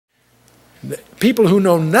People who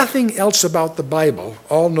know nothing else about the Bible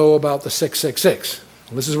all know about the 666.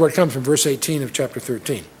 Well, this is where it comes from, verse 18 of chapter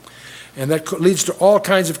 13. And that leads to all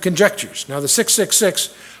kinds of conjectures. Now, the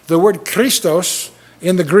 666, the word Christos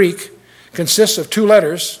in the Greek consists of two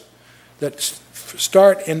letters that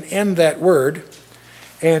start and end that word,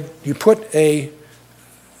 and you put a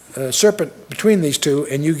serpent between these two,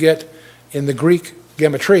 and you get, in the Greek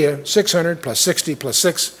gematria, 600 plus 60 plus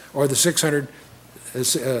 6, or the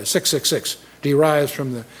 666, derives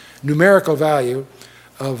from the numerical value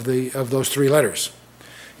of those three letters,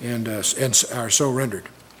 and are so rendered.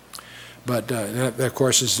 But that, of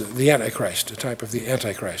course, is the Antichrist, a type of the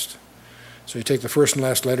Antichrist. So you take the first and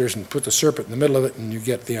last letters and put the serpent in the middle of it, and you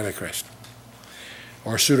get the Antichrist,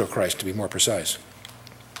 or pseudo-Christ, to be more precise.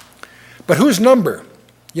 But whose number?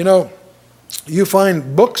 You know, you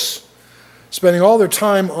find books spending all their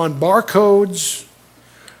time on barcodes,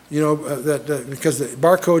 you know, because the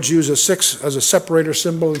barcodes use a 6 as a separator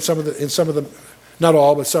symbol in some of them, not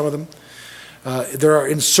all, but some of them. There are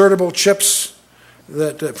insertable chips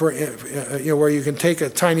that you know, where you can take a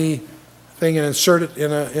tiny thing and insert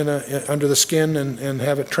it under the skin and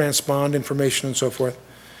have it transpond information and so forth.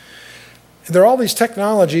 There are all these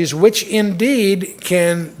technologies which indeed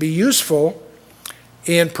can be useful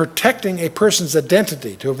in protecting a person's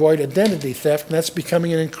identity, to avoid identity theft, and that's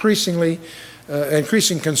becoming an increasing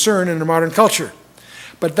concern in our modern culture.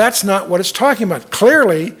 But that's not what it's talking about.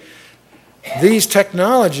 Clearly, these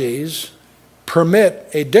technologies permit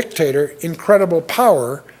a dictator incredible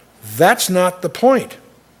power. That's not the point.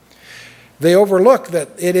 They overlook that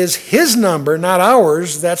it is his number, not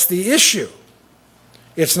ours, that's the issue.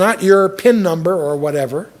 It's not your PIN number or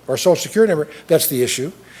whatever, or social security number, that's the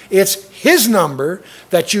issue. It's his number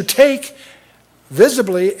that you take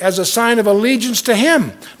visibly as a sign of allegiance to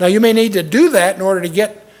him. Now, you may need to do that in order to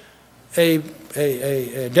get a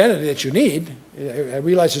identity that you need. I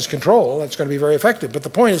realize it's control, that's going to be very effective. But the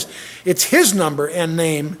point is, it's his number and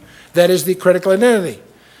name that is the critical identity.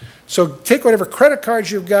 So take whatever credit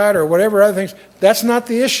cards you've got or whatever other things, that's not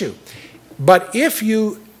the issue. But if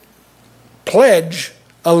you pledge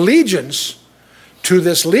allegiance to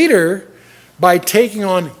this leader by taking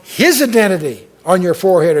on his identity on your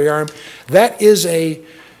forehead or your arm, that is an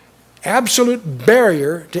absolute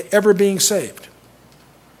barrier to ever being saved.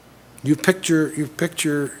 You've picked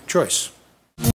your choice.